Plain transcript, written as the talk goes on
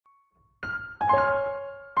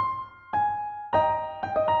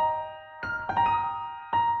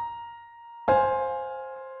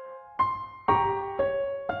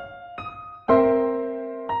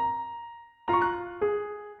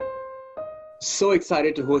So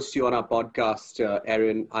excited to host you on our podcast,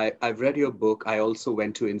 Erin. I've read your book. I also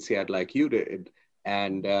went to INSEAD like you did.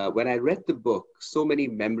 And when I read the book, so many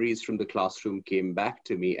memories from the classroom came back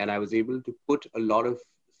to me, and I was able to put a lot of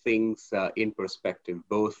things in perspective,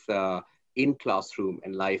 both in classroom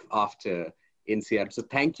and life after INSEAD. So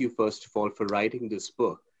thank you, first of all, for writing this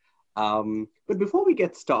book. But before we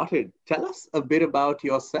get started, tell us a bit about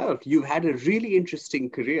yourself. You've had a really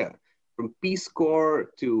interesting career from Peace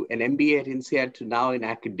Corps to an MBA at INSEAD to now in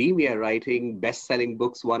academia, writing best-selling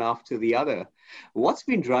books one after the other. What's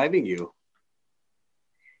been driving you?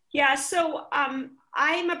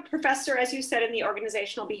 I'm a professor, as you said, in the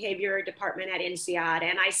organizational behavior department at INSEAD,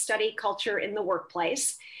 and I study culture in the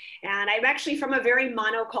workplace. And I'm actually from a very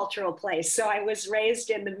monocultural place. So I was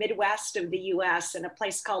raised in the Midwest of the US in a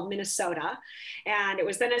place called Minnesota. And it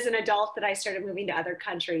was then as an adult that I started moving to other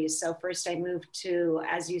countries. So first I moved to,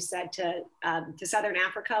 as you said, to Southern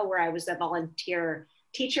Africa, where I was a volunteer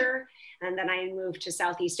teacher. And then I moved to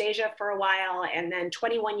Southeast Asia for a while. And then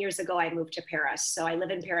 21 years ago, I moved to Paris. So I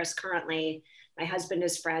live in Paris currently. My husband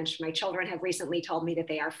is French. My children have recently told me that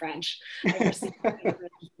they are French.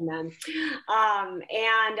 And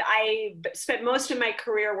I spent most of my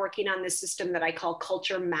career working on this system that I call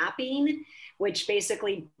culture mapping, which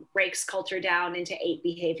basically breaks culture down into 8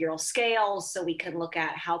 behavioral scales. So we can look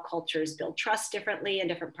at how cultures build trust differently in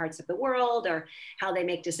different parts of the world, or how they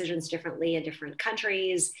make decisions differently in different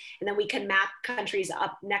countries. And then we can map countries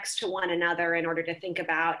up next to one another in order to think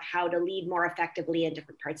about how to lead more effectively in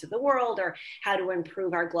different parts of the world, or how to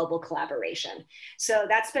improve our global collaboration. So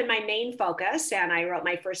that's been my main focus. And I wrote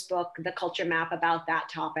my first book, The Culture Map, about that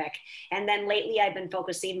topic. And then lately I've been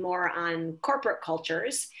focusing more on corporate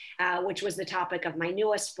cultures, which was the topic of my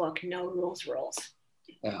newest book, No Rules Rules.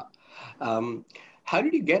 Yeah. How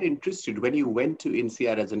did you get interested when you went to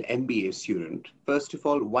INSEAD as an MBA student? First of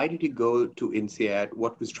all, why did you go to INSEAD?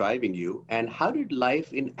 What was driving you? And how did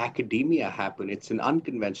life in academia happen? It's an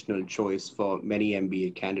unconventional choice for many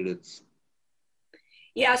MBA candidates.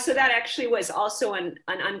 Yeah, so that actually was also an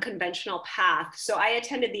unconventional path. So I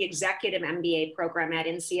attended the executive MBA program at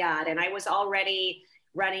INSEAD, and I was already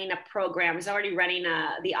running a program, I was already running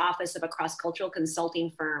the office of a cross-cultural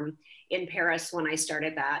consulting firm in Paris when I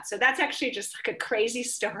started that. So that's actually just like a crazy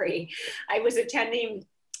story. I was attending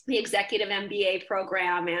the executive MBA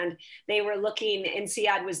program, and they were looking,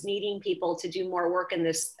 INSEAD was needing people to do more work in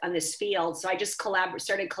this field. So I just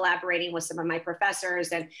started collaborating with some of my professors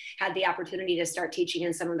and had the opportunity to start teaching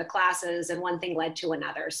in some of the classes, and one thing led to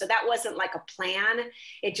another. So that wasn't like a plan,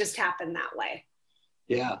 it just happened that way.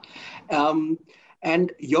 Yeah.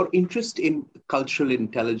 And your interest in cultural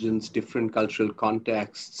intelligence, different cultural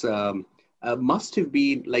contexts, must have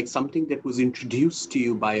been like something that was introduced to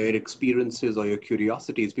you by your experiences or your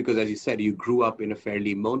curiosities, because as you said, you grew up in a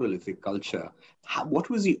fairly monolithic culture. What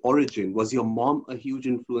was the origin? Was your mom a huge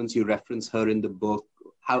influence? You reference her in the book.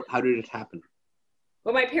 How did it happen?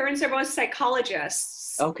 Well, my parents are both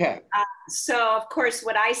psychologists. Okay. So, of course,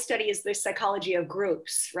 what I study is the psychology of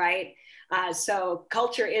groups, right? So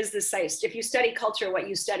culture is if you study culture, what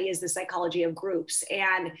you study is the psychology of groups.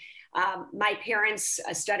 And my parents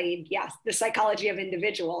studied, the psychology of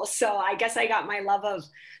individuals. So I guess I got my love of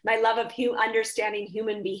understanding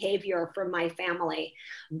human behavior from my family.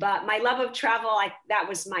 But my love of travel, that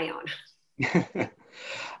was my own.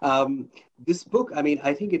 This book, I mean,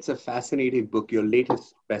 I think it's a fascinating book, your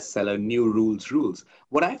latest bestseller, New Rules Rules.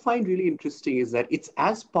 What I find really interesting is that it's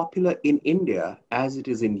as popular in India as it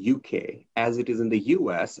is in UK, as it is in the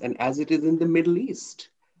US, and as it is in the Middle East.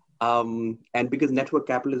 And because Network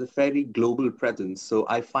Capital is a very global presence, so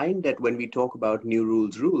I find that when we talk about New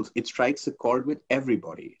Rules Rules, it strikes a chord with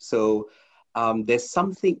everybody. So there's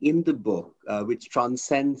something in the book which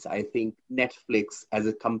transcends, I think, Netflix as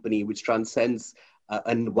a company, which transcends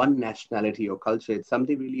and one nationality or culture. It's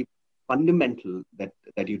something really fundamental that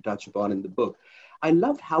you touch upon in the book. I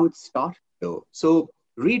loved how it started though. So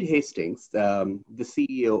Reed Hastings, the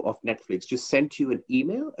CEO of Netflix, just sent you an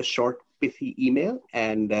email, a short, pithy email.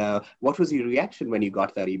 And what was your reaction when you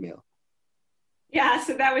got that email? Yeah,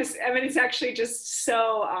 so that was, I mean, it's actually just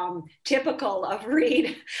so typical of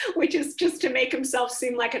Reed, which is just to make himself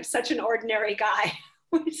seem like such an ordinary guy.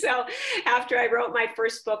 So after I wrote my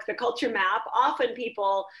first book, The Culture Map, often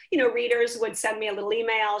people, readers would send me a little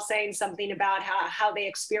email saying something about how they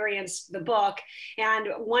experienced the book. And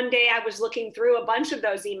one day I was looking through a bunch of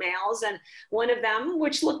those emails, and one of them,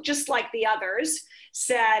 which looked just like the others,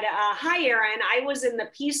 said, hi, Erin, I was in the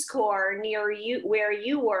Peace Corps near you, where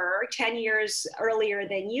you were 10 years earlier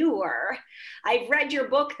than you were. I've read your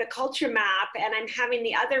book, The Culture Map, and I'm having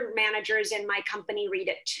the other managers in my company read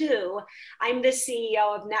it too. I'm the CEO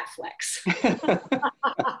CEO of Netflix.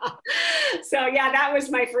 So yeah, that was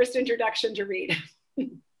my first introduction to Reed.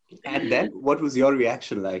 And then what was your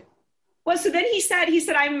reaction like? Well, so then he said,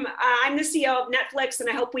 I'm the CEO of Netflix, and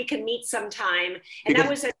I hope we can meet sometime. And Because that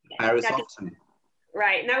was Paris at Austin.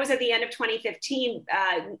 right. And that was at the end of 2015.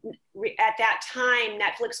 At that time,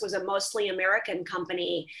 Netflix was a mostly American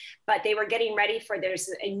company, but they were getting ready for this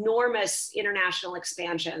enormous international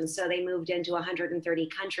expansion. So they moved into 130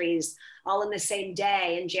 countries all in the same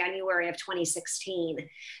day in January of 2016.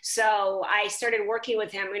 So I started working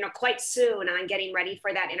with him, quite soon on getting ready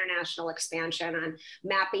for that international expansion, on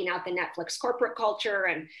mapping out the Netflix corporate culture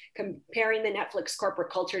and comparing the Netflix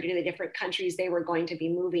corporate culture to the different countries they were going to be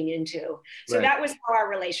moving into. So Right. that was how our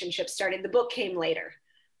relationship started. The book came later.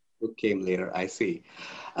 Book came later, I see.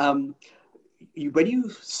 When you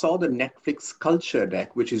saw the Netflix culture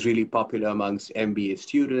deck, which is really popular amongst MBA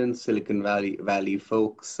students, Silicon Valley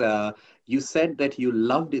folks, you said that you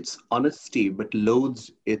loved its honesty but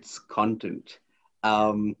loathed its content.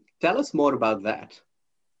 Tell us more about that.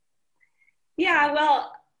 Yeah,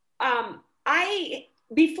 well,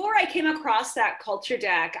 before I came across that culture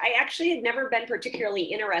deck, I actually had never been particularly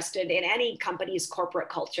interested in any company's corporate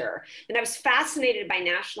culture. And I was fascinated by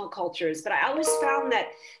national cultures, but I always found that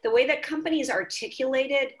the way that companies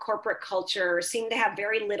articulated corporate culture seemed to have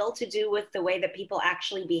very little to do with the way that people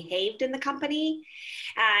actually behaved in the company.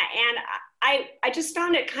 And I just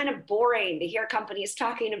found it kind of boring to hear companies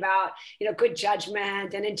talking about, good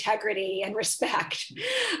judgment and integrity and respect.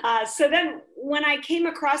 So then when I came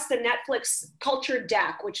across the Netflix culture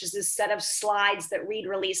deck, which is this set of slides that Reed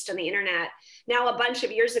released on the internet now a bunch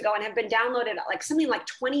of years ago and have been downloaded something like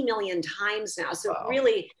 20 million times now. So Wow.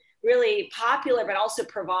 really popular, but also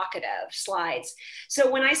provocative slides.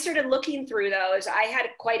 So when I started looking through those, I had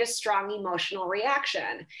quite a strong emotional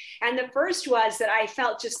reaction. And the first was that I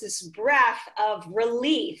felt just this breath of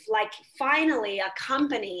relief, like finally a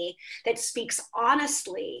company that speaks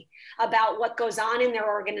honestly about what goes on in their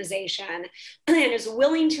organization and is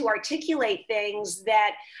willing to articulate things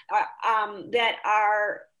that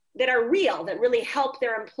are real, that really help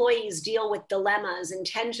their employees deal with dilemmas and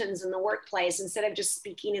tensions in the workplace instead of just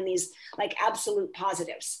speaking in these absolute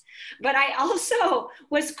positives. But I also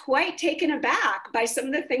was quite taken aback by some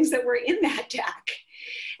of the things that were in that deck.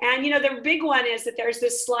 And, the big one is that there's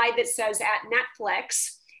this slide that says at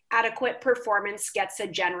Netflix, adequate performance gets a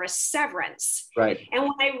generous severance. Right. And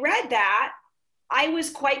when I read that, I was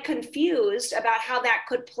quite confused about how that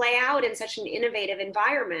could play out in such an innovative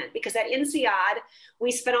environment, because at INSEAD,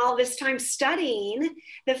 we spent all this time studying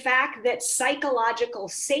the fact that psychological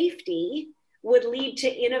safety would lead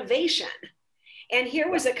to innovation. And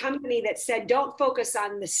here was a company that said, don't focus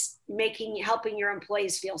on this helping your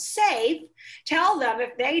employees feel safe. Tell them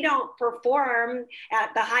if they don't perform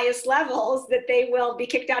at the highest levels that they will be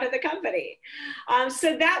kicked out of the company.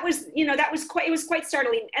 So that was, it was quite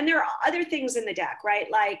startling. And there are other things in the deck,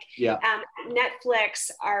 right? Like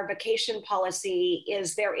Netflix, our vacation policy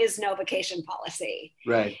is there is no vacation policy.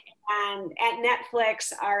 Right. And at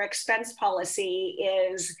Netflix, our expense policy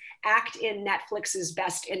is act in Netflix's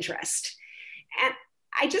best interest. And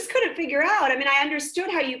I just couldn't figure out. I understood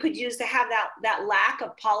how you could use to have that lack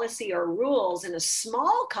of policy or rules in a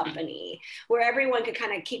small company where everyone could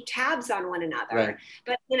kind of keep tabs on one another. Right.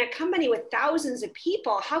 But in a company with thousands of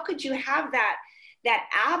people, how could you have that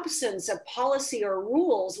absence of policy or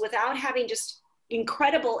rules without having just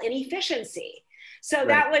incredible inefficiency? So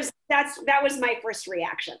Right. that was my first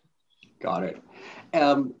reaction. Got it.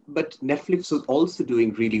 But Netflix was also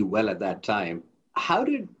doing really well at that time. How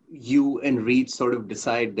did you and Reed sort of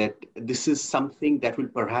decide that this is something that will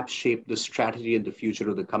perhaps shape the strategy and the future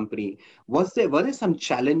of the company? Were there some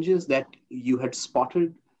challenges that you had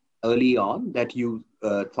spotted early on that you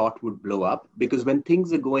thought would blow up? Because when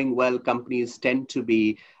things are going well, companies tend to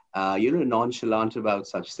be, nonchalant about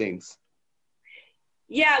such things.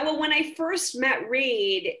 Yeah, well, when I first met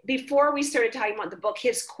Reed, before we started talking about the book,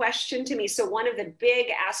 his question to me, so one of the big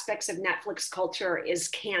aspects of Netflix culture is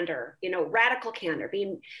candor, radical candor,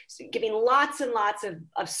 giving lots and lots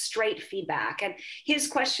of straight feedback. And his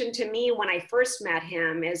question to me when I first met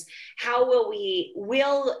him is,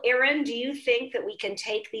 Erin, do you think that we can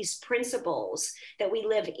take these principles that we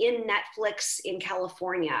live in Netflix in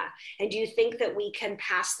California, and do you think that we can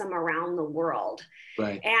pass them around the world?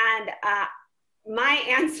 Right. And my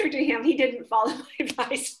answer to him, he didn't follow my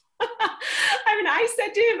advice. I mean, I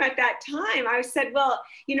said to him at that time, I said, well,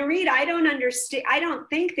 you know, Reed, I don't understand. I don't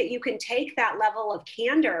think that you can take that level of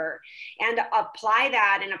candor and apply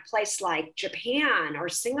that in a place like Japan or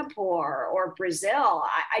Singapore or Brazil.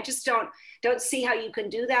 I just don't see how you can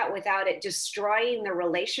do that without it destroying the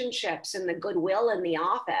relationships and the goodwill in the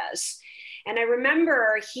office. And I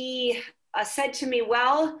remember he said to me,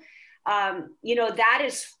 well, you know, that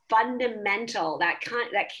is fundamental. That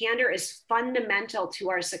candor is fundamental to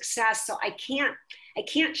our success. So I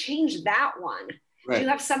can't change that one. Right. Do you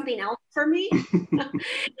have something else for me?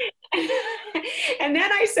 And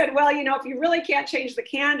then I said, well, you know, if you really can't change the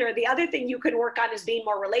candor, the other thing you can work on is being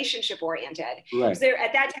more relationship oriented. Right. There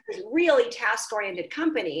at that time, it was really task oriented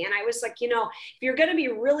company. And I was like, you know, if you're going to be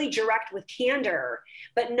really direct with candor,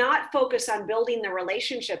 but not focus on building the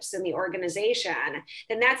relationships in the organization,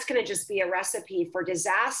 then that's going to just be a recipe for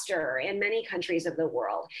disaster in many countries of the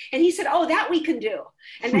world. And he said, oh, that we can do.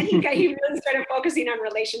 And then he really started focusing on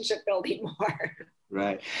relationship building more.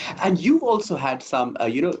 Right. And you've also had some,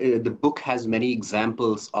 you know, the book has many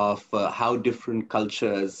examples of how different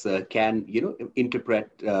cultures can, you know,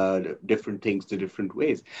 interpret different things to different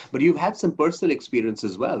ways. But you've had some personal experience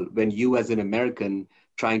as well when you as an American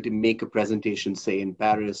trying to make a presentation, say in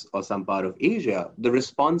Paris or some part of Asia, the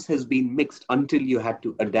response has been mixed until you had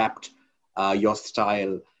to adapt your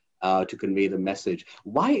style to convey the message.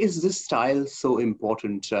 Why is this style so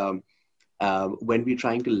important when we're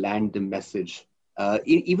trying to land the message?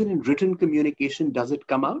 Even in written communication, does it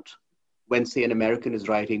come out when, say, an American is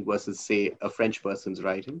writing versus, say, a French person's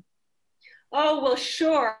writing? Oh, well,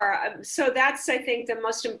 sure. So that's, I think, the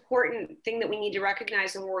most important thing that we need to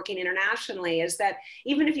recognize when we're working internationally is that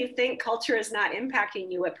even if you think culture is not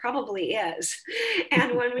impacting you, it probably is.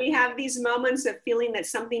 And when we have these moments of feeling that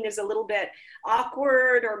something is a little bit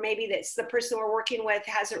awkward, or maybe that's the person we're working with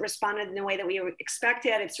hasn't responded in the way that we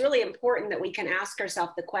expected, it's really important that we can ask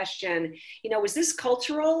ourselves the question, you know, is this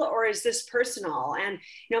cultural or is this personal? And,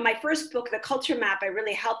 you know, my first book, The Culture Map, I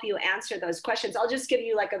really help you answer those questions. I'll just give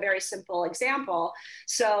you like a very simple example.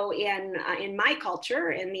 So in my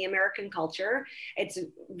culture, in the American culture, it's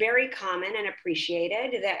very common and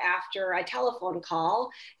appreciated that after a telephone call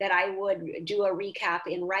that I would do a recap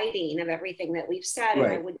in writing of everything that we've said, right.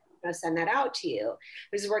 And I would send that out to you. I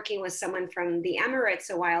was working with someone from the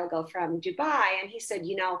Emirates a while ago from Dubai, and he said,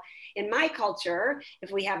 you know, in my culture,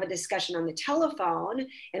 if we have a discussion on the telephone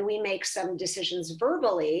and we make some decisions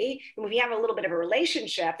verbally, and we have a little bit of a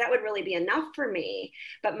relationship, that would really be enough for me.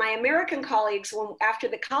 But my American colleagues, when after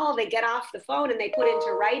the call, they get off the phone and they put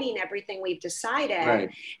into writing everything we've decided. Right.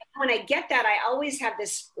 When I get that, I always have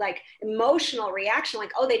this like emotional reaction,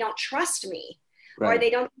 like, oh, they don't trust me. Right. Or they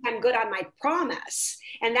don't think I'm good on my promise.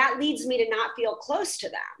 And that leads me to not feel close to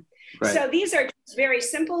them. Right. So these are just very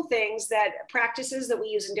simple things, that practices that we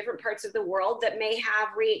use in different parts of the world that may have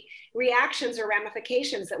reactions or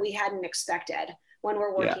ramifications that we hadn't expected when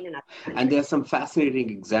we're working in other countries. And there are some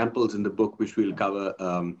fascinating examples in the book, which we'll cover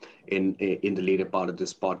in the later part of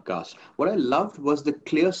this podcast. What I loved was the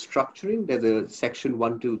clear structuring. There's a section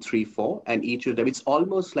 1, 2, 3, 4, and each of them, it's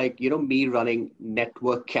almost like, you know, me running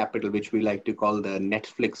Network Capital, which we like to call the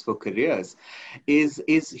Netflix for careers, is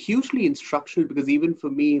hugely instructional, because even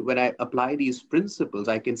for me, when I apply these principles,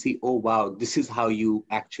 I can see, oh, wow, this is how you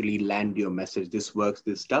actually land your message. This works,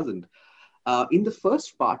 this doesn't. In the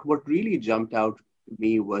first part, what really jumped out to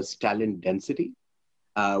me was talent density,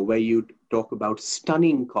 where you talk about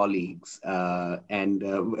stunning colleagues. And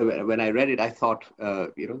when I read it, I thought,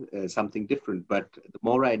 something different. But the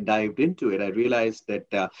more I dived into it, I realized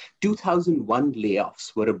that 2001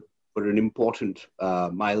 layoffs were an important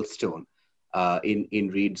milestone in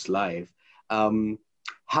Reed's life.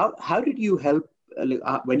 How did you help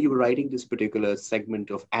when you were writing this particular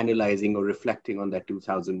segment of analyzing or reflecting on that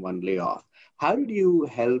 2001 layoff? How did you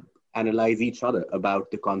help analyze each other about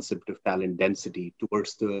the concept of talent density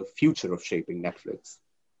towards the future of shaping Netflix?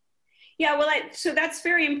 Yeah, well, so that's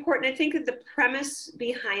very important. I think that the premise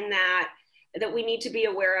behind that we need to be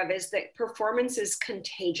aware of is that performance is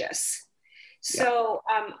contagious. So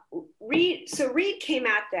Reed came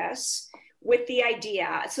at this with the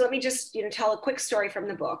idea. So let me just tell a quick story from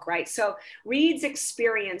the book, right? So Reed's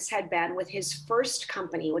experience had been with his first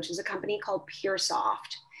company, which is a company called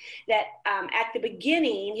PureSoft. That at the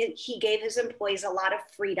beginning, he gave his employees a lot of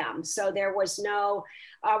freedom. So there was no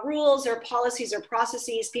rules or policies or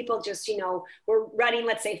processes. People just, were running,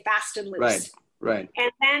 let's say, fast and loose. Right.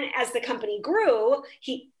 And then as the company grew,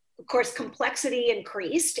 he of course, complexity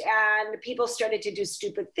increased and people started to do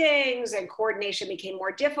stupid things and coordination became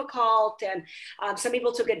more difficult. And some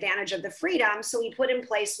people took advantage of the freedom. So we put in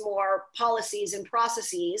place more policies and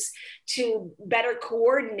processes to better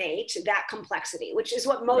coordinate that complexity, which is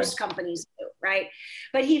what most companies do, right?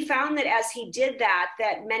 But he found that as he did that,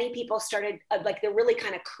 that many people started, like the really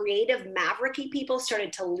kind of creative, mavericky people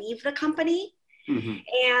started to leave the company.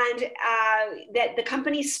 And that the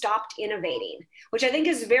company stopped innovating, which I think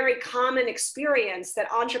is a very common experience, that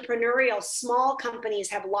entrepreneurial small companies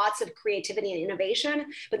have lots of creativity and innovation,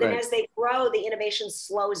 but then as they grow, the innovation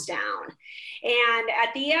slows down. And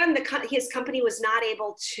at the end, his company was not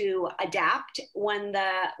able to adapt when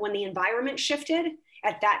the environment shifted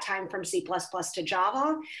at that time from C++ to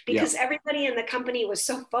Java, because everybody in the company was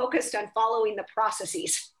so focused on following the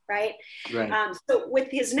processes. Right. So with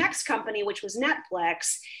his next company, which was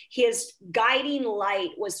Netflix, his guiding light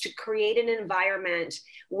was to create an environment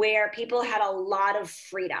where people had a lot of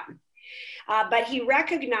freedom. But he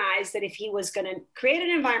recognized that if he was going to create an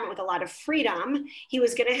environment with a lot of freedom, he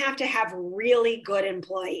was going to have really good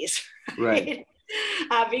employees. Right.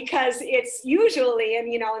 Because it's usually,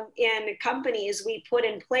 and in companies, we put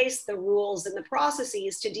in place the rules and the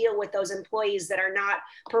processes to deal with those employees that are not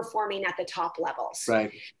performing at the top levels.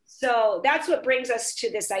 Right. So that's what brings us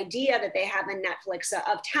to this idea that they have in Netflix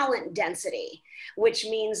of talent density, which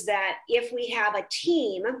means that if we have a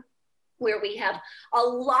team where we have a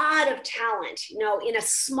lot of talent, in a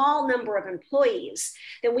small number of employees,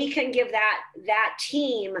 then we can give that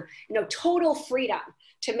team, total freedom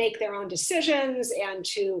to make their own decisions and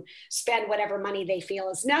to spend whatever money they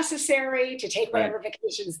feel is necessary, to take whatever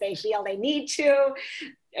vacations they feel they need to,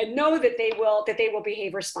 and know that they will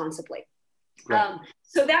behave responsibly.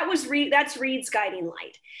 So that's Reed's guiding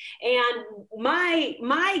light. And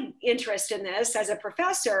my interest in this as a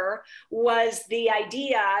professor was the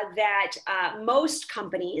idea that most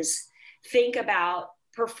companies think about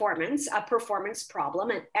a performance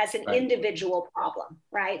problem as an individual problem,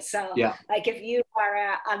 right? So like if you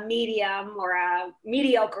are a medium or a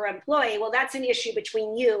mediocre employee, well, that's an issue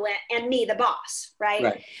between you and me, the boss,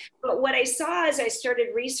 right? But what I saw as I started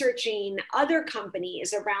researching other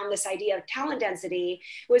companies around this idea of talent density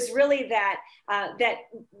was really that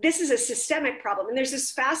this is a systemic problem. And there's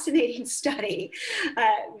this fascinating study,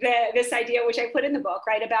 this idea, which I put in the book,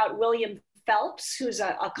 right, about William Phelps, who's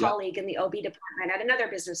a colleague in the OB department at another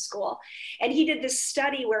business school. And he did this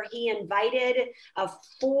study where he invited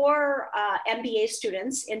 4 MBA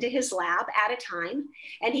students into his lab at a time.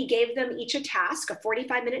 And he gave them each a task, a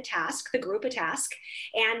 45-minute task, the group a task.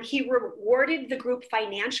 And he rewarded the group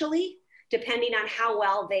financially, depending on how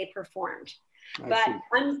well they performed. But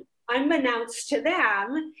unbeknownst to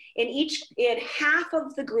them, in half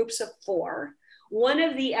of the groups of 4, one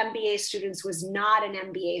of the MBA students was not an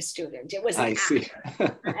MBA student. It was an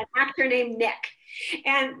actor named Nick.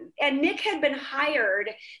 And Nick had been hired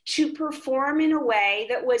to perform in a way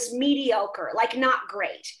that was mediocre, like not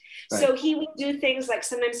great. So he would do things like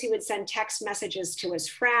sometimes he would send text messages to his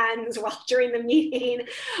friends during the meeting,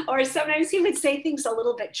 or sometimes he would say things a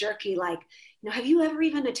little bit jerky, like, have you ever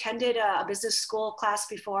even attended a business school class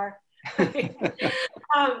before?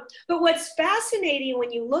 But what's fascinating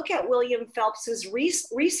when you look at William Phelps's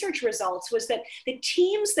research results was that the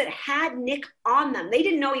teams that had Nick on them, they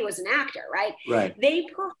didn't know he was an actor, right? They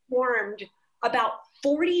performed about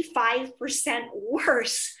 45%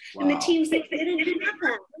 worse than the teams that didn't have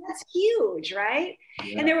him. That's huge, right?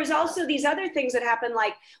 And there was also these other things that happened,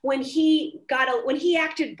 like when he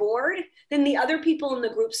acted bored, then the other people in the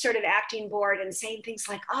group started acting bored and saying things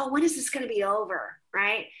like, "Oh, when is this going to be over?"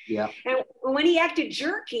 Right? And when he acted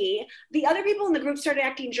jerky, the other people in the group started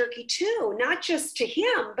acting jerky too, not just to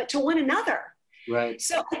him, but to one another.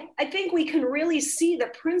 So I think we can really see the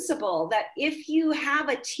principle that if you have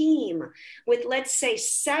a team with, let's say,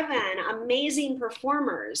 7 amazing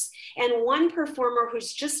performers and one performer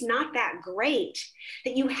who's just not that great,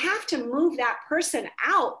 that you have to move that person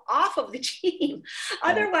off of the team.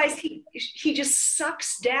 Otherwise, he just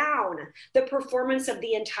sucks down the performance of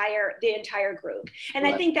the entire group. And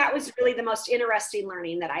I think that was really the most interesting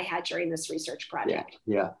learning that I had during this research project.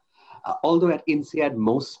 Although at INSEAD,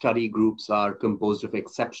 most study groups are composed of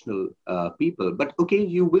exceptional people. But okay,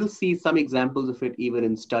 you will see some examples of it even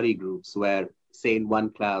in study groups where, say, in one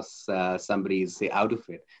class, somebody is, say, out of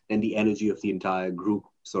it, then the energy of the entire group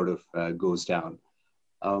sort of goes down.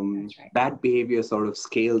 Bad behavior sort of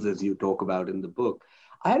scales, as you talk about in the book.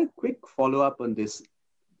 I had a quick follow-up on this.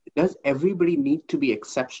 Does everybody need to be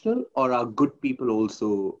exceptional, or are good people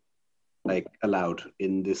also allowed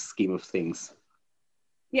in this scheme of things?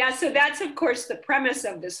 Yeah, so that's of course the premise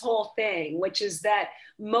of this whole thing, which is that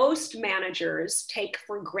most managers take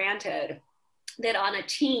for granted that on a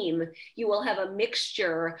team you will have a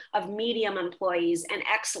mixture of medium employees and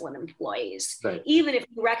excellent employees, Right. even if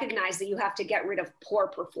you recognize that you have to get rid of poor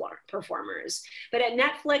performers. But at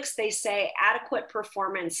Netflix, they say adequate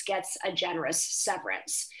performance gets a generous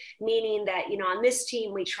severance, meaning that, you know, on this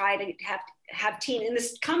team, we try to have team in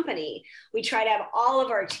this company, we try to have all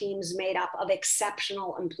of our teams made up of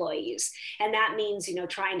exceptional employees. And that means, you know,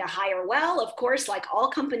 trying to hire well, of course, like all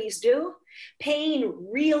companies do, paying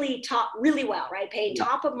really well, right? Paying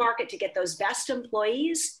top of market to get those best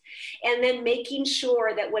employees, and then making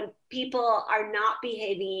sure that when people are not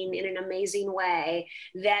behaving in an amazing way,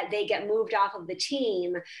 that they get moved off of the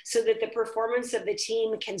team so that the performance of the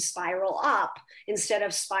team can spiral up instead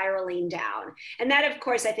of spiraling down. And that, of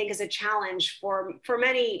course, I think is a challenge for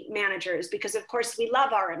many managers, because of course we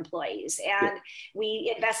love our employees and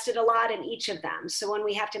we invested a lot in each of them. So when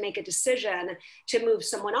we have to make a decision to move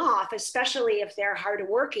someone off, especially if they're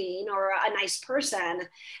hardworking or a nice person,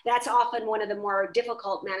 that's often one of the more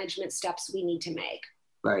difficult management steps we need to make.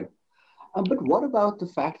 Right. But what about the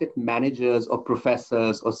fact that managers or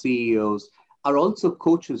professors or CEOs are also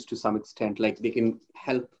coaches to some extent, like they can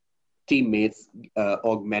help teammates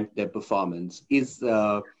augment their performance? Is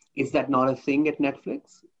that not a thing at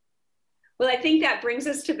Netflix? Well, I think that brings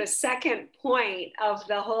us to the second point of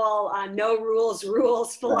the whole no rules,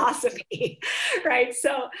 rules philosophy, right?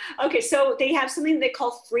 So, okay, so they have something they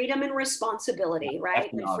call freedom and responsibility,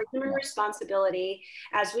 right? And freedom and responsibility,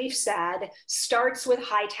 as we've said, starts with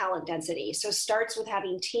high talent density. So starts with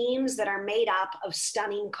having teams that are made up of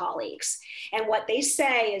stunning colleagues. And what they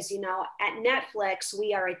say is, you know, at Netflix,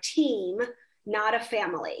 we are a team, not a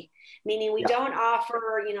family, meaning we don't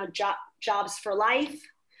offer, you know, jobs for life.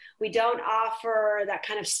 We don't offer that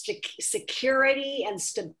kind of security and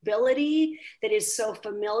stability that is so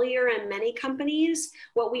familiar in many companies.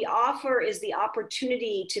 What we offer is the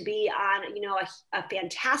opportunity to be on, you know, a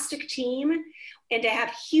fantastic team and to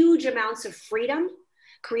have huge amounts of freedom,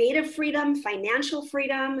 creative freedom, financial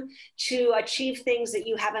freedom to achieve things that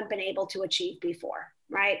you haven't been able to achieve before.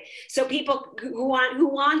 Right. So people who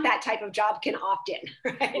want that type of job can opt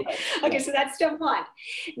in. Right. Okay. So that's step one.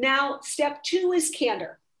 Now, step two is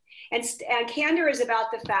candor. And candor is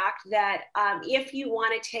about the fact that if you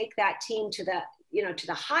want to take that team to the, you know, to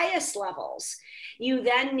the highest levels, you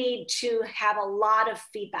then need to have a lot of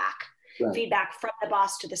feedback, feedback from the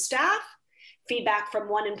boss to the staff, feedback from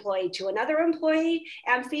one employee to another employee,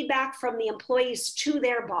 and feedback from the employees to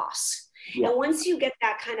their boss. And once you get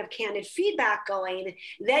that kind of candid feedback going,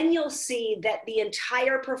 then you'll see that the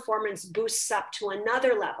entire performance boosts up to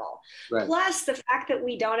another level. Plus, the fact that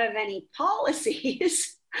we don't have any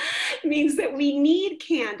policies means that we need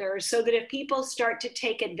candor, so that if people start to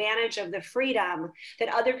take advantage of the freedom, that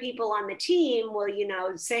other people on the team will, you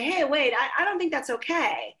know, say, hey, wait, I don't think that's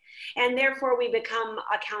okay. And therefore we become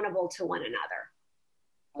accountable to one another.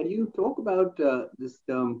 And you talk about this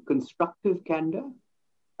term constructive candor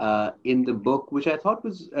in the book, which I thought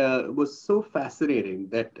was so fascinating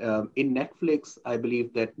that in Netflix, I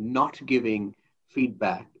believe that not giving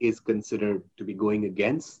feedback is considered to be going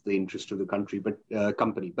against the interest of the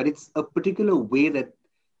company, but it's a particular way that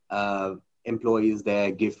employees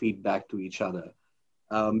there give feedback to each other.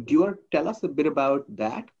 Do you want to tell us a bit about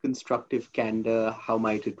that constructive candor? How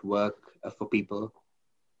might it work for people?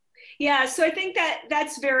 Yeah, so I think that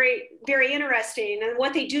that's very, very interesting. And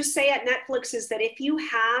what they do say at Netflix is that if you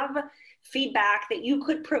have feedback that you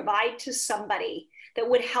could provide to somebody that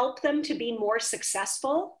would help them to be more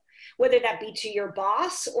successful, whether that be to your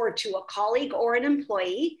boss or to a colleague or an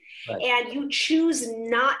employee, and you choose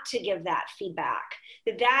not to give that feedback,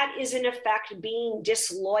 that is in effect being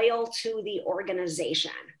disloyal to the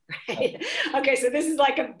organization, right? Okay, so this is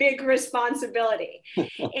like a big responsibility.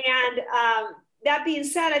 And that being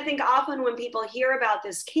said, I think often when people hear about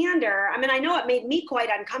this candor, I mean, I know it made me quite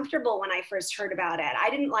uncomfortable when I first heard about it. I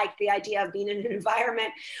didn't like the idea of being in an environment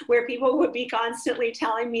where people would be constantly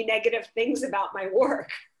telling me negative things about my work.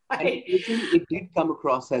 Right? It did come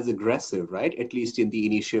across as aggressive, right? At least in the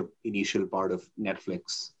initial part of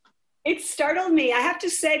Netflix. It startled me. I have to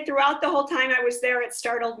say, throughout the whole time I was there, it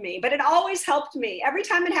startled me. But it always helped me. Every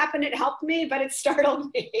time it happened, it helped me, but it startled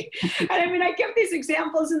me. And I mean, I give these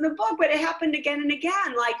examples in the book, but it happened again and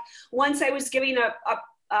again. Like once I was giving a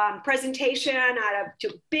presentation to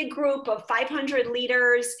a big group of 500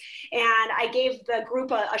 leaders, and I gave the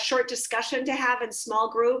group a short discussion to have in small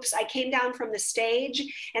groups. I came down from the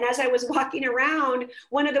stage, and as I was walking around,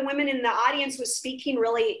 one of the women in the audience was speaking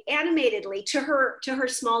really animatedly to her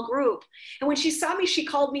small group. And when she saw me, she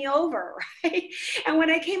called me over, right? And when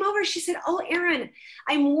I came over, she said, "Oh, Erin,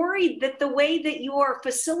 I'm worried that the way that you are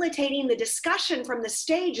facilitating the discussion from the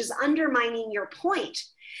stage is undermining your point."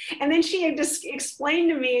 And then she had just explained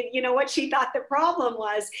to me, you know, what she thought the problem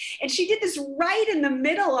was. And she did this right in the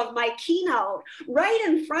middle of my keynote, right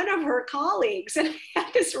in front of her colleagues. And I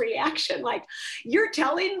had this reaction like, "You're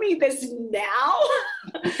telling me this now?"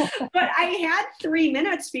 But I had 3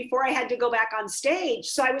 minutes before I had to go back on stage.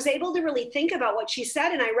 So I was able to really think about what she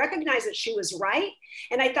said. And I recognized that she was right.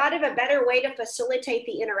 And I thought of a better way to facilitate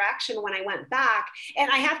the interaction when I went back. And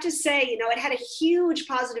I have to say, you know, it had a huge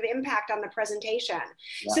positive impact on the presentation.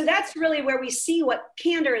 Yeah. So that's really where we see what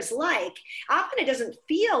candor is like. Often it doesn't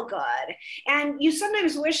feel good. And you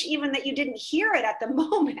sometimes wish even that you didn't hear it at the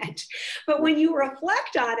moment. But when you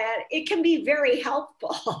reflect on it, it can be very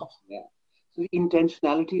helpful. Yeah. So the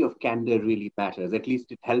intentionality of candor really matters. At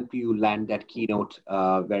least it helped you land that keynote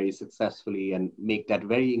very successfully and make that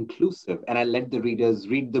very inclusive. And I let the readers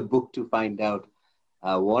read the book to find out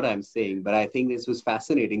what I'm saying. But I think this was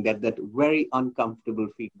fascinating that very uncomfortable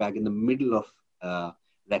feedback in the middle of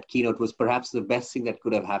that keynote was perhaps the best thing that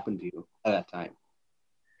could have happened to you at that time.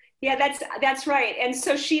 Yeah, that's right. And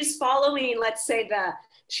so she's following, let's say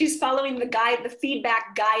she's following the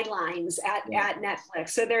feedback guidelines at Netflix.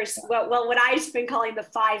 So there's, what I've been calling the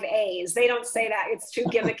 5 A's. They don't say that, it's too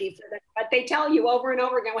gimmicky for them, but they tell you over and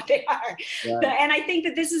over again what they are. Yeah. And I think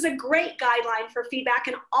that this is a great guideline for feedback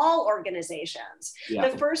in all organizations. Yeah.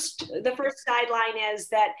 The first guideline is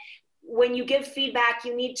that when you give feedback,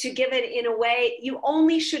 you need to give it in a way, you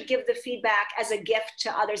only should give the feedback as a gift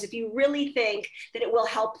to others if you really think that it will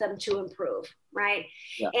help them to improve, right?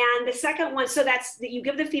 Yeah. And the second one, so that's that you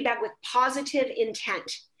give the feedback with positive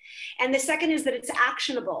intent. And the second is that it's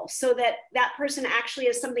actionable, so that that person actually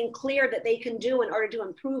has something clear that they can do in order to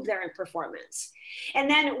improve their performance. And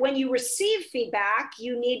then when you receive feedback,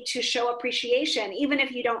 you need to show appreciation, even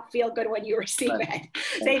if you don't feel good when you receive it.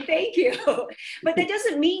 Say thank you. But that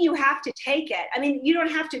doesn't mean you have to take it. I mean, you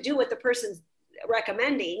don't have to do what the person's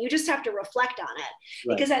recommending. You just have to reflect on it.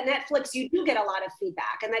 Right. Because at Netflix, you do get a lot of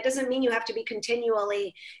feedback. And that doesn't mean you have to be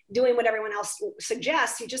continually doing what everyone else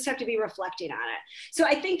suggests. You just have to be reflecting on it. So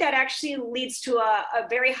I think that actually leads to a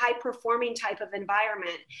very high performing type of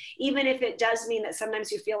environment, even if it does mean that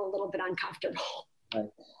sometimes you feel a little bit uncomfortable. Right.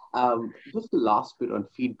 Just the last bit on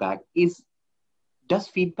feedback does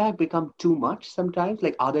feedback become too much sometimes?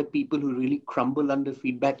 Like, are there people who really crumble under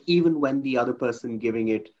feedback, even when the other person giving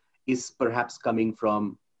it is perhaps coming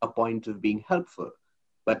from a point of being helpful,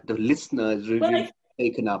 but the listener is really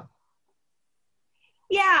taken up?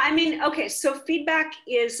 Yeah, I mean, okay, so feedback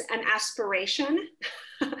is an aspiration.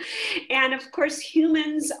 And of course,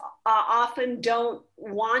 humans often don't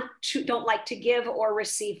like to give or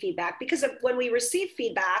receive feedback, because when we receive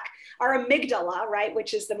feedback, our amygdala, right,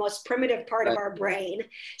 which is the most primitive part of our brain,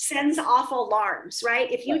 sends off alarms,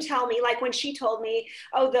 right? If you tell me, like when she told me,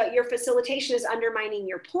 "Oh, your facilitation is undermining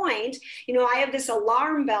your point," you know, I have this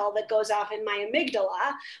alarm bell that goes off in my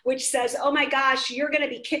amygdala, which says, "Oh my gosh, you're going to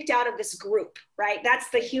be kicked out of this group," right? That's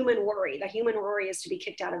the human worry. The human worry is to be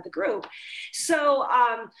kicked out of the group. So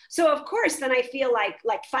of course, then I feel like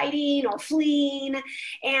fighting or fleeing.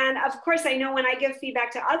 And of course, I know when I give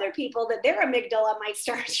feedback to other people that their amygdala might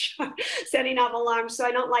start setting off alarms. So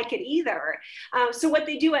I don't like it either. So what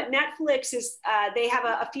they do at Netflix is they have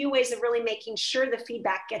a few ways of really making sure the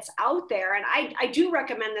feedback gets out there. And I do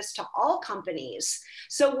recommend this to all companies.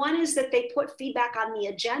 So one is that they put feedback on the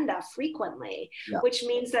agenda frequently, which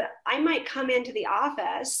means that I might come into the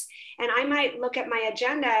office and I might look at my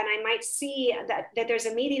agenda and I might see that there's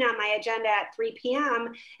a meeting on my agenda at 3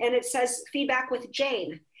 p.m. and it says feedback with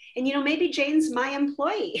Jane. And, you know, maybe Jane's my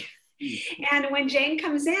employee. And when Jane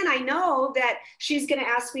comes in, I know that she's going to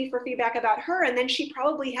ask me for feedback about her. And then she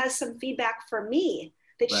probably has some feedback for me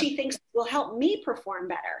that she thinks will help me perform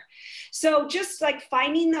better. So just like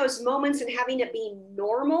finding those moments and having it be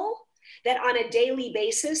normal, that on a daily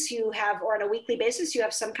basis you have, or on a weekly basis, you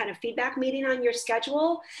have some kind of feedback meeting on your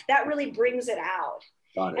schedule, that really brings it out.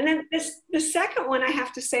 And then the second one I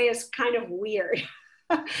have to say is kind of weird.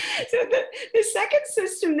 So the second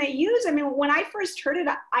system they use, I mean, when I first heard it,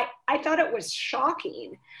 I thought it was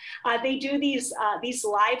shocking. They do these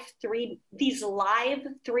live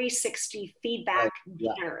 360 feedback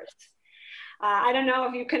dinners. I don't know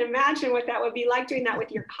if you can imagine what that would be like doing that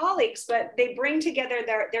with your colleagues, but they bring together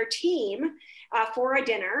their team for a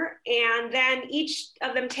dinner, and then each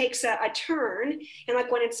of them takes a turn. And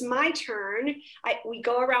like when it's my turn, we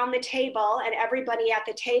go around the table, and everybody at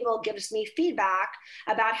the table gives me feedback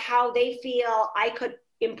about how they feel I could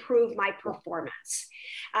improve my performance.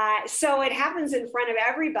 So it happens in front of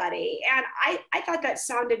everybody. And I thought that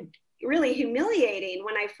sounded really humiliating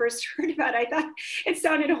when I first heard about it. I thought it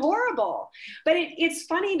sounded horrible. But it's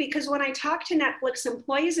funny because when I talked to Netflix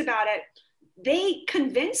employees about it, they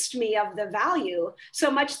convinced me of the value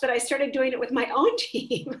so much that I started doing it with my own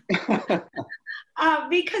team.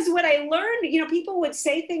 Because what I learned, people would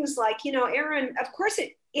say things like, Erin, of course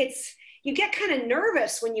it's you get kind of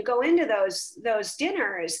nervous when you go into those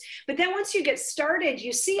dinners, but then once you get started,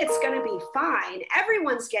 you see it's going to be fine.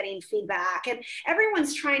 Everyone's getting feedback and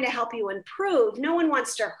everyone's trying to help you improve. No one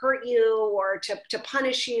wants to hurt you or to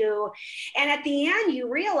punish you. And at the end, you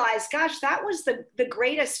realize, gosh, that was the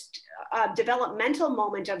greatest developmental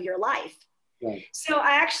moment of your life. Right. So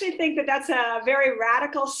I actually think that that's a very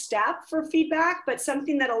radical step for feedback, but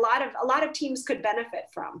something that a lot of teams could benefit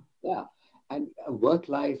from. Yeah. And work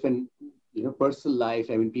life and personal life,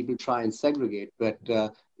 I mean, people try and segregate, but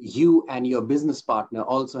you and your business partner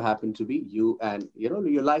also happen to be you and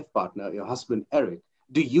your life partner, your husband Eric.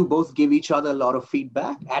 Do you both give each other a lot of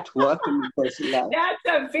feedback at work and in personal life?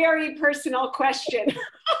 That's a very personal question.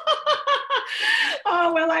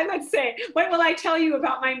 Oh, well, let's say, what will I tell you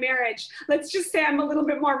about my marriage? Let's just say I'm a little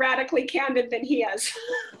bit more radically candid than he is.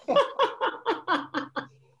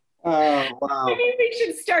 Oh, wow. Maybe we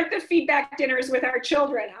should start the feedback dinners with our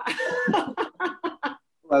children.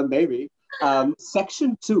 Well, maybe.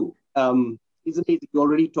 Section 2 is amazing. You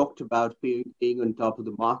already talked about being on top of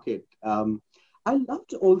the market. I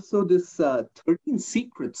loved also this 13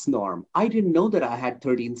 secrets norm. I didn't know that I had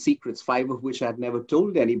 13 secrets, 5 of which I had never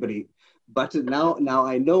told anybody. But now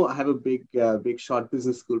I know. I have a big shot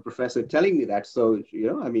business school professor telling me that. So,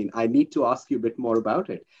 I need to ask you a bit more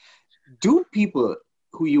about it. Do people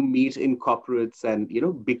who you meet in corporates and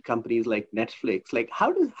big companies like Netflix, like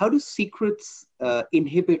how do secrets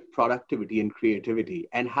inhibit productivity and creativity,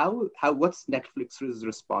 and what's Netflix's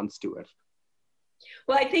response to it?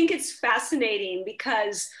 Well, I think it's fascinating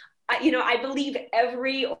because I believe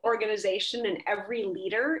every organization and every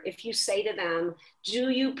leader, if you say to them, do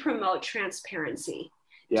you promote transparency?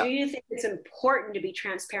 Yeah. Do you think it's important to be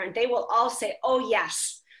transparent? They will all say, oh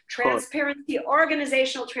yes. Transparency,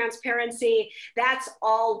 organizational transparency, that's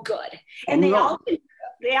all good. And they all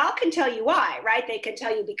can tell you why, right? They can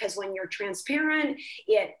tell you because when you're transparent,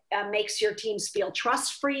 it makes your teams feel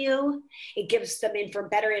trust for you. It gives them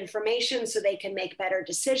better information so they can make better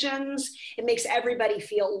decisions. It makes everybody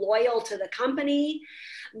feel loyal to the company.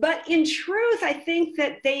 But in truth, I think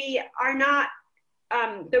that they are not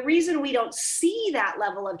the reason we don't see that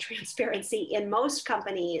level of transparency in most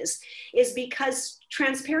companies is because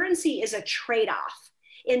transparency is a trade-off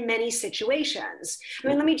in many situations. I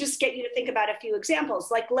mean, let me just get you to think about a few examples.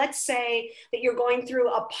 Like, let's say that you're going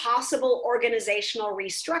through a possible organizational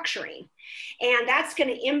restructuring, and that's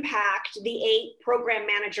going to impact the 8 program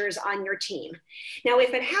managers on your team. Now,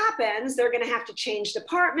 if it happens, they're going to have to change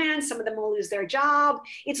departments. Some of them will lose their job.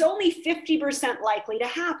 It's only 50% likely to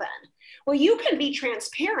happen. Well, you can be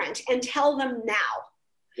transparent and tell them now.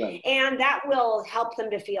 Right. And that will help them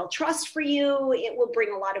to feel trust for you. It will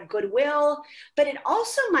bring a lot of goodwill, but it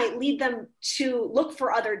also might lead them to look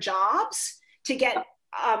for other jobs, to get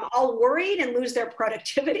all worried and lose their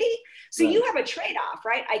productivity. So right. You have a trade-off,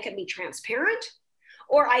 right? I can be transparent,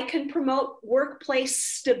 or I can promote workplace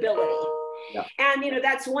stability. Yeah. And,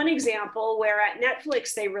 that's one example where at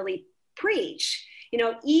Netflix, they really preach,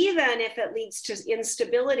 even if it leads to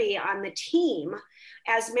instability on the team,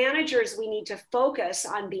 as managers, we need to focus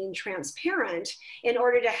on being transparent in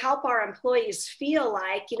order to help our employees feel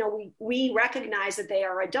like, we recognize that they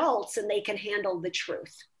are adults and they can handle the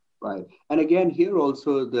truth. Right. And again, here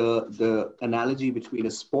also the analogy between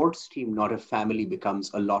a sports team, not a family, becomes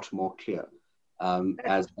a lot more clear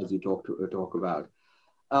as you talk about.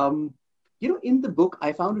 In the book,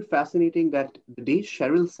 I found it fascinating that the day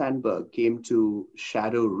Sheryl Sandberg came to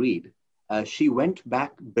shadow Reed, she went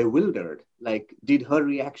back bewildered. Like, did her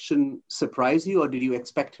reaction surprise you, or did you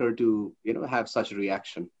expect her to, have such a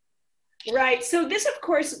reaction? Right. So this, of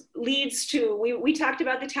course, leads to, we talked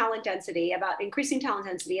about the talent density, about increasing talent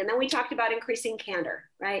density, and then we talked about increasing candor,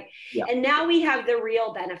 right? Yeah. And now we have the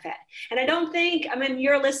real benefit. And I don't think, I mean,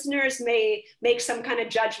 your listeners may make some kind of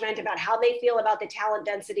judgment about how they feel about the talent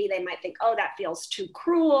density. They might think, oh, that feels too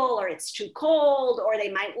cruel, or it's too cold, or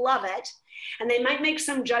they might love it. And they might make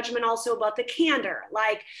some judgment also about the candor,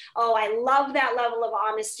 like, oh, I love that level of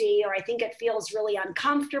honesty, or I think it feels really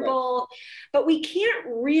uncomfortable. Right. But we can't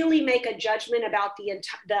really make a judgment about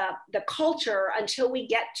the culture until we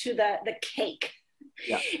get to the cake.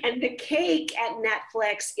 Yeah. And the cake at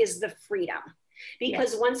Netflix is the freedom.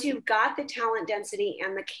 Because once you've got the talent density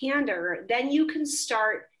and the candor, then you can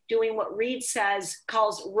start doing what Reid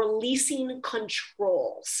calls releasing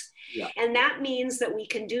controls. Yeah. And that means that we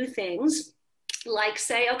can do things like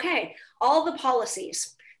say, okay, all the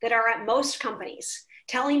policies that are at most companies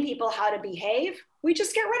telling people how to behave, we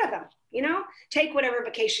just get rid of them. You know, take whatever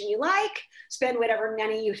vacation you like, spend whatever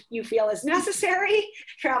money you feel is necessary,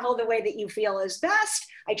 travel the way that you feel is best.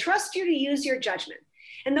 I trust you to use your judgment.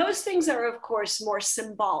 And those things are, of course, more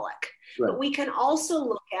symbolic. Right. But we can also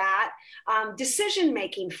look at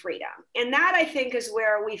decision-making freedom. And that, I think, is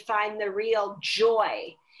where we find the real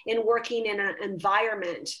joy in working in an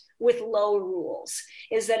environment with low rules,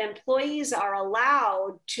 is that employees are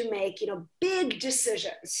allowed to make, big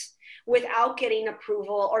decisions without getting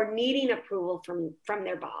approval or needing approval from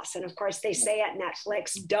their boss. And of course, they say at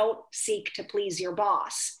Netflix, don't seek to please your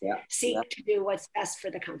boss. Yeah. Seek to do what's best for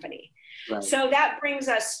the company. Right. So that brings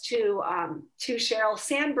us to Sheryl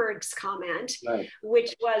Sandberg's comment, right,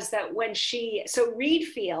 which was that so Reid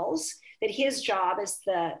feels that his job as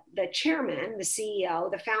the chairman, the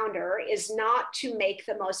CEO, the founder, is not to make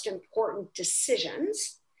the most important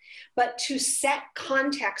decisions, but to set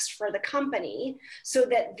context for the company so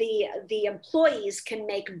that the employees can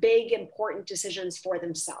make big, important decisions for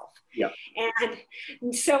themselves. Yeah.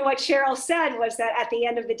 And so what Sheryl said was that at the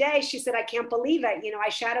end of the day, she said, I can't believe it. I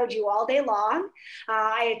shadowed you all day long.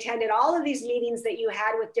 I attended all of these meetings that you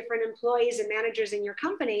had with different employees and managers in your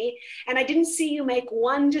company, and I didn't see you make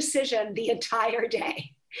one decision the entire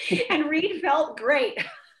day. And Reid felt great.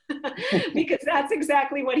 Because that's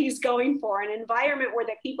exactly what he's going for, an environment where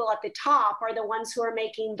the people at the top are the ones who are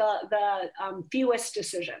making the fewest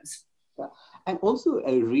decisions. Yeah. And also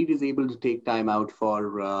Reid is able to take time out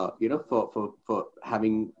for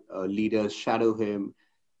having leaders shadow him.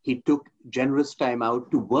 He took generous time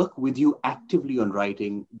out to work with you actively on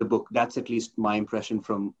writing the book. That's at least my impression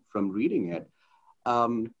from reading it.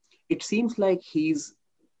 It seems like he's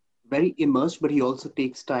very immersed, but he also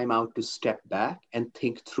takes time out to step back and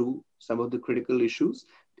think through some of the critical issues.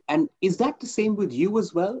 And is that the same with you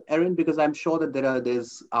as well, Erin? Because I'm sure that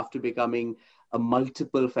there's, after becoming a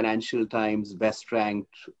multiple Financial Times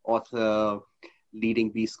best-ranked author, leading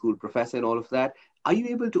B-school professor and all of that, are you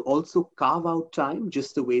able to also carve out time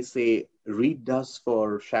just the way, say, Reid does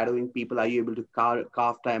for shadowing people? Are you able to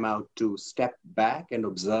carve time out to step back and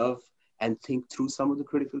observe and think through some of the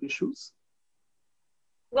critical issues?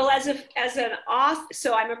 Well, as an author,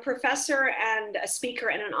 so I'm a professor and a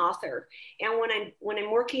speaker and an author. And when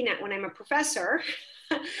I'm a professor,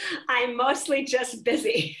 I'm mostly just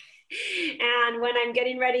busy. And when I'm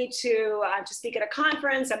getting ready to speak at a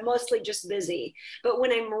conference, I'm mostly just busy. But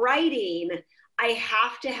when I'm writing, I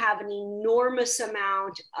have to have an enormous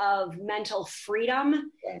amount of mental freedom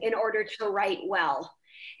in order to write well.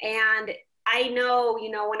 And I know,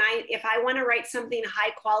 if I want to write something high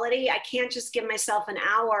quality, I can't just give myself an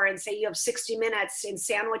hour and say you have 60 minutes and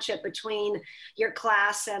sandwich it between your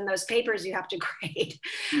class and those papers you have to grade.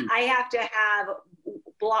 I have to have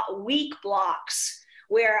week blocks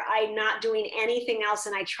where I'm not doing anything else.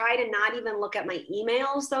 And I try to not even look at my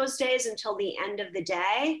emails those days until the end of the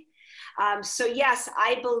day. So yes,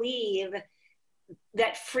 I believe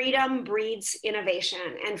that freedom breeds innovation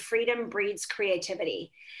and freedom breeds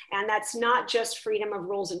creativity. And that's not just freedom of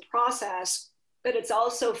rules and process, but it's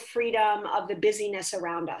also freedom of the busyness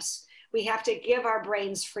around us. We have to give our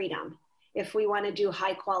brains freedom if we want to do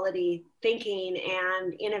high quality thinking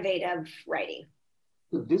and innovative writing.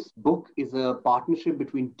 This book is a partnership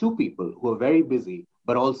between two people who are very busy,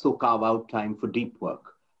 but also carve out time for deep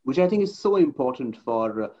work, which I think is so important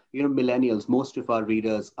for millennials. Most of our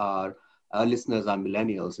listeners are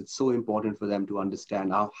millennials. It's so important for them to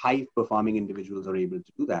understand how high-performing individuals are able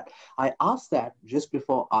to do that. I asked that just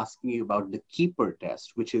before asking you about the Keeper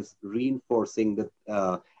test, which is reinforcing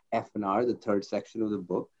the F&R, the third section of the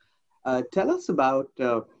book. Tell us about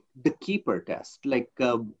the Keeper test.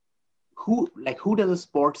 Who does a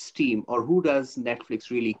sports team, or who does Netflix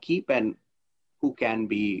really keep, and who can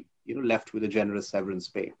be left with a generous severance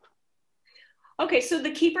pay? Okay, so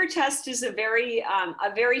the Keeper test is a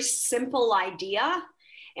very simple idea,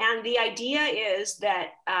 And the idea is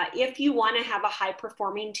that if you want to have a high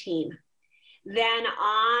performing team, then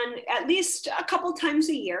on at least a couple times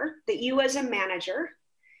a year that you as a manager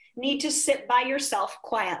need to sit by yourself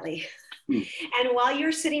quietly. And while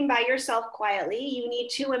you're sitting by yourself quietly, you need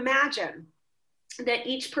to imagine that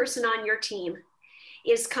each person on your team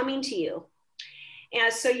is coming to you.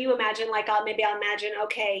 And so you imagine, like, maybe I'll imagine,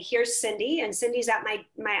 okay, here's Cindy, and Cindy's at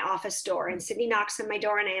my office door, and Cindy knocks on my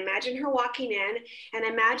door, and I imagine her walking in, and I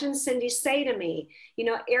imagine Cindy say to me, you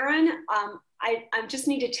know, Erin, I just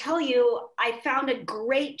need to tell you, I found a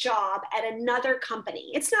great job at another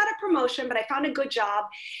company. It's not a promotion, but I found a good job,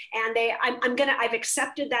 and I've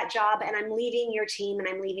accepted that job, and I'm leaving your team, and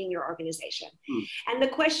I'm leaving your organization. And the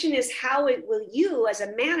question is, how will you as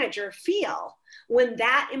a manager feel when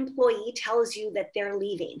that employee tells you that they're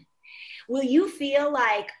leaving? Will you feel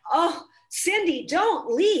like, oh, Cindy,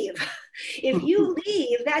 don't leave. If you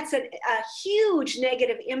leave, that's a huge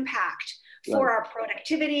negative impact for our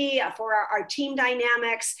productivity, for our team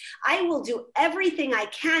dynamics. I will do everything I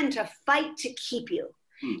can to fight to keep you.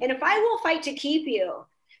 And if I will fight to keep you,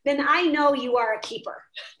 then I know you are a keeper.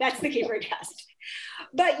 That's the keeper test.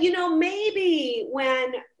 But, you know, maybe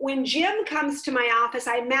when Jim comes to my office,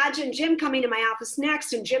 I imagine Jim coming to my office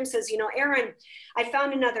next, and Jim says, you know, Erin, I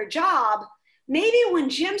found another job. Maybe when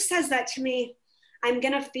Jim says that to me, I'm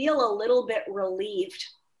going to feel a little bit relieved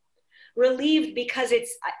because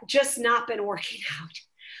it's just not been working out.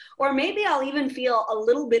 Or maybe I'll even feel a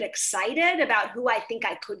little bit excited about who I think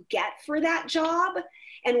I could get for that job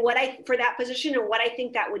and for that position and what I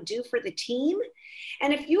think that would do for the team.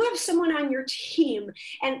 And if you have someone on your team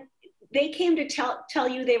and they came to tell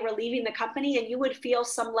you they were leaving the company, and you would feel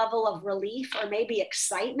some level of relief or maybe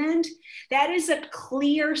excitement, that is a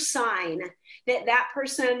clear sign that that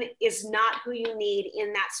person is not who you need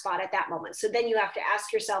in that spot at that moment. So then you have to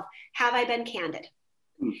ask yourself, have I been candid?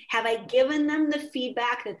 Have I given them the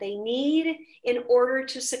feedback that they need in order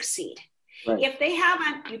to succeed? Right. If they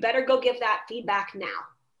haven't, you better go give that feedback now.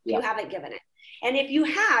 Yeah. You haven't given it. And if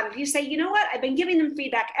you say, you know what, I've been giving them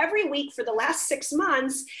feedback every week for the last 6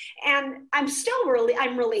 months, and I'm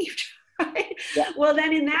relieved. Right? Yeah. Well,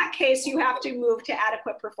 then in that case, you have to move to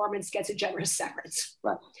adequate performance gets a generous severance.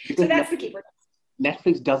 Right. So that's the keeper.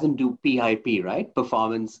 Netflix doesn't do PIP, right?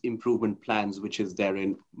 Performance improvement plans, which is there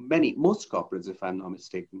in most corporates, if I'm not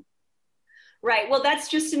mistaken. Right. Well, that's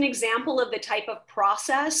just an example of the type of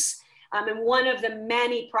process. And one of the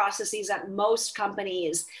many processes at most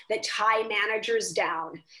companies that tie managers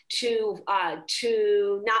down to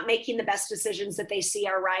not making the best decisions that they see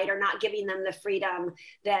are right, or not giving them the freedom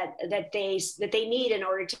that they need in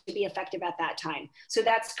order to be effective at that time. So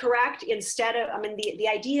that's correct. The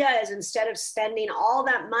idea is, instead of spending all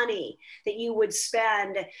that money that you would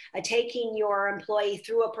spend taking your employee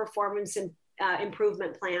through a performance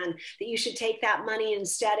improvement plan, that you should take that money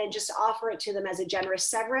instead and just offer it to them as a generous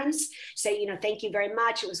severance. Say, you know, thank you very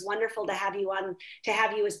much. It was wonderful to have you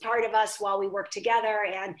as part of us while we work together,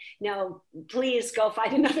 and, you know, please go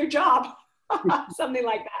find another job. Something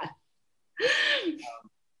like that.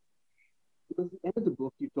 At the end of the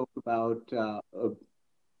book, you talk about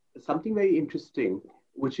something very interesting,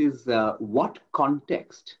 which is what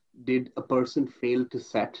context did a person fail to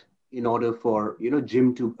set in order for, you know,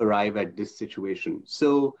 Jim to arrive at this situation.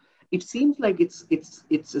 So it seems like it's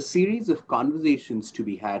a series of conversations to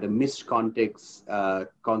be had, a missed context that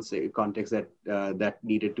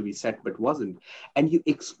needed to be set but wasn't, and you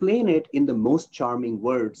explain it in the most charming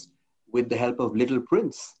words with the help of Little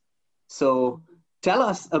Prince. So tell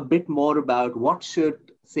us a bit more about what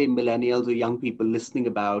should, say, millennials or young people listening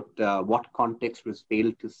about what context was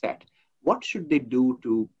failed to set. What should they do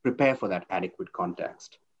to prepare for that adequate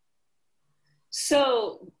context?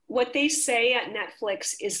 So what they say at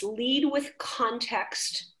Netflix is lead with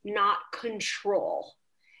context, not control.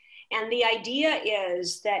 And the idea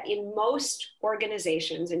is that in most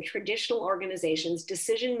organizations, in traditional organizations,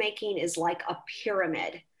 decision-making is like a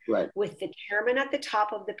pyramid, right, with the chairman at the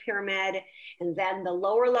top of the pyramid, and then the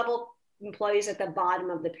lower level employees at the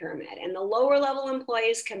bottom of the pyramid. And the lower level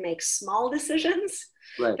employees can make small decisions,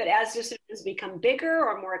 right, but as decisions become bigger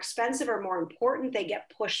or more expensive or more important, they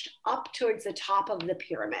get pushed up towards the top of the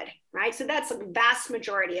pyramid, right? So that's a vast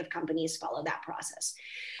majority of companies follow that process.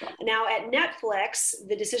 Now at Netflix,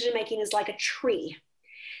 the decision-making is like a tree.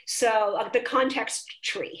 So the context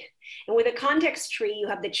tree. And with a context tree, you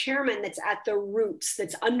have the chairman that's at the roots,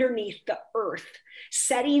 that's underneath the earth,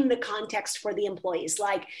 setting the context for the employees.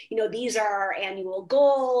 Like, these are our annual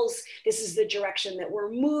goals. This is the direction that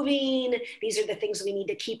we're moving. These are the things we need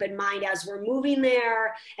to keep in mind as we're moving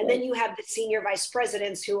there. And then you have the senior vice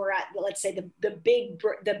presidents who are at, let's say,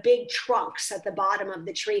 the big trunks at the bottom of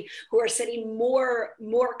the tree, who are setting more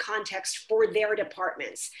context for their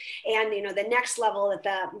departments. And, the next level at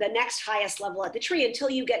the next highest level at the tree, until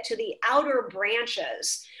you get to the outer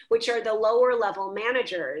branches, which are the lower level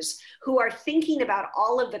managers, who are thinking about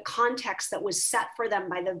all of the context that was set for them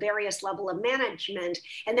by the various level of management,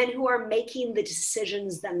 and then who are making the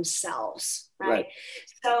decisions themselves, right?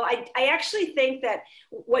 So I actually think that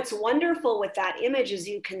what's wonderful with that image is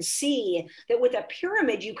you can see that with a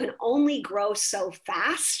pyramid, you can only grow so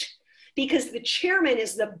fast because the chairman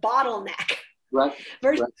is the bottleneck. Right.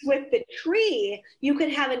 Versus with the tree, you can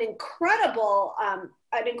have an incredible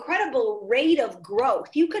rate of growth.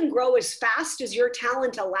 You can grow as fast as your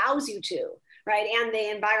talent allows you to, right? And the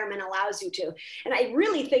environment allows you to. And I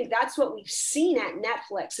really think that's what we've seen at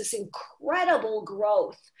Netflix, this incredible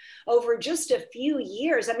growth over just a few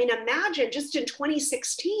years. I mean, imagine just in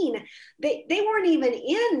 2016, they weren't even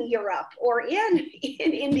in Europe or in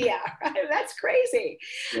India, right? That's crazy.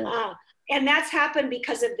 Yeah. And that's happened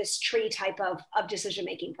because of this tree type of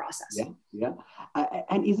decision-making process. Yeah.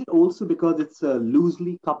 And is it also because it's a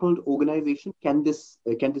loosely coupled organization? Can this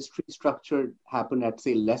tree structure happen at,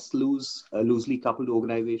 say, less loosely coupled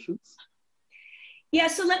organizations? Yeah,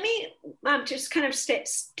 so let me just kind of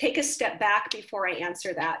take a step back before I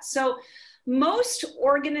answer that. So most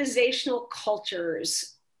organizational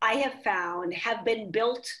cultures, I have found, have been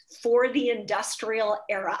built for the industrial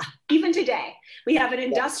era. Even today, we have an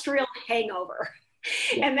industrial hangover.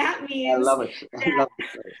 Yeah. And that means, I love it.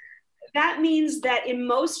 That means that in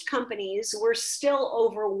most companies, we're still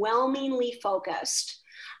overwhelmingly focused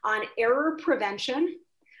on error prevention,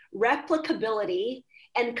 replicability,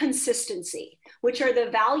 and consistency, which are the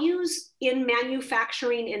values in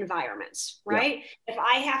manufacturing environments, right? Yeah. If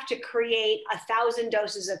I have to create 1,000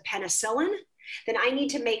 doses of penicillin, then I need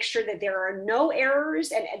to make sure that there are no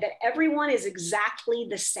errors and that everyone is exactly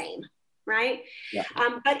the same, right? Yeah.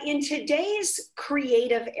 But in today's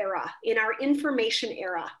creative era, in our information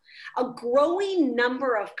era, a growing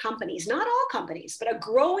number of companies, not all companies, but a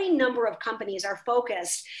growing number of companies are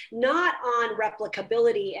focused not on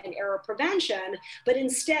replicability and error prevention, but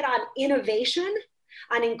instead on innovation,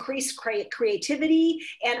 on increased creativity,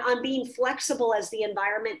 and on being flexible as the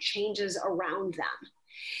environment changes around them.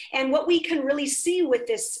 And what we can really see with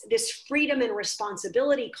this freedom and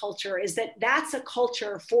responsibility culture is that that's a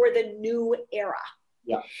culture for the new era.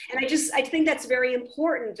 Yeah. And I think that's very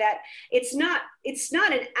important, that it's not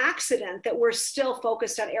an accident that we're still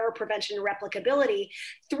focused on error prevention and replicability.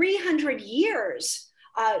 300 years,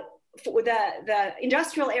 the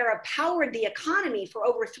industrial era powered the economy for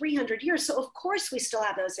over 300 years. So of course we still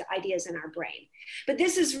have those ideas in our brain. But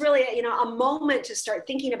this is really, a moment to start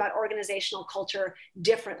thinking about organizational culture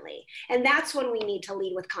differently. And that's when we need to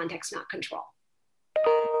lead with context, not control.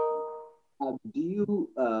 Do you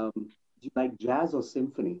like jazz or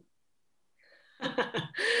symphony?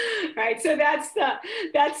 Right, so that's the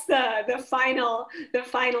final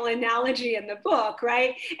analogy in the book,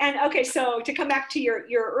 right? And okay, so to come back to your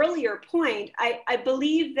earlier point, I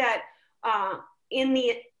believe that the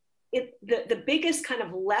biggest kind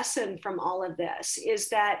of lesson from all of this is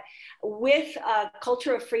that with a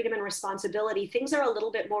culture of freedom and responsibility, things are a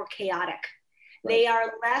little bit more chaotic. Right. They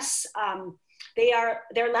are less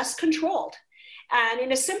they're less controlled. And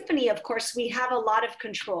in a symphony, of course, we have a lot of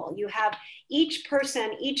control. You have each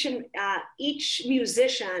person, each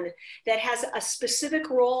musician that has a specific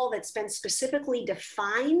role that's been specifically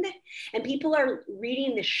defined. And people are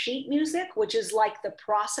reading the sheet music, which is like the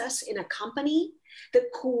process in a company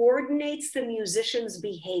that coordinates the musician's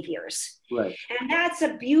behaviors. Right. And that's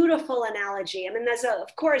a beautiful analogy. I mean,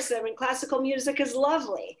 classical music is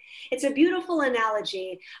lovely. It's a beautiful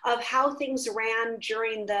analogy of how things ran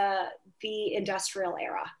during the industrial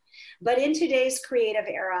era. But in today's creative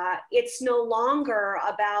era, it's no longer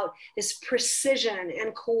about this precision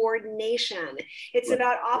and coordination. It's right.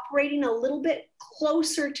 about operating a little bit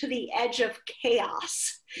closer to the edge of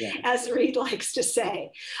chaos, yeah. as Reid likes to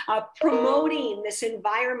say, promoting this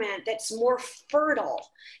environment that's more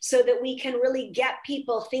fertile so that we can really get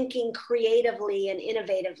people thinking creatively and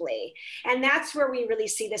innovatively. And that's where we really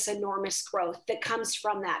see this enormous growth that comes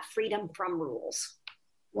from that freedom from rules.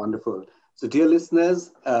 Wonderful. So dear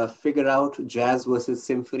listeners, figure out jazz versus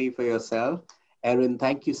symphony for yourself. Erin,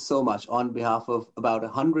 thank you so much on behalf of about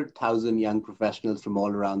 100,000 young professionals from all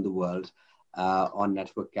around the world. on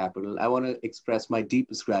Network Capital. I want to express my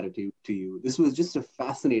deepest gratitude to you. This was just a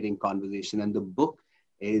fascinating conversation, and the book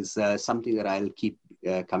is something that I'll keep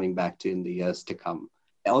coming back to in the years to come.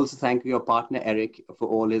 I also thank your partner, Eric, for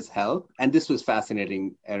all his help. And this was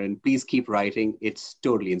fascinating, Erin. Please keep writing. It's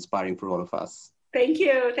totally inspiring for all of us. Thank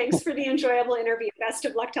you. Thanks for the enjoyable interview. Best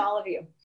of luck to all of you.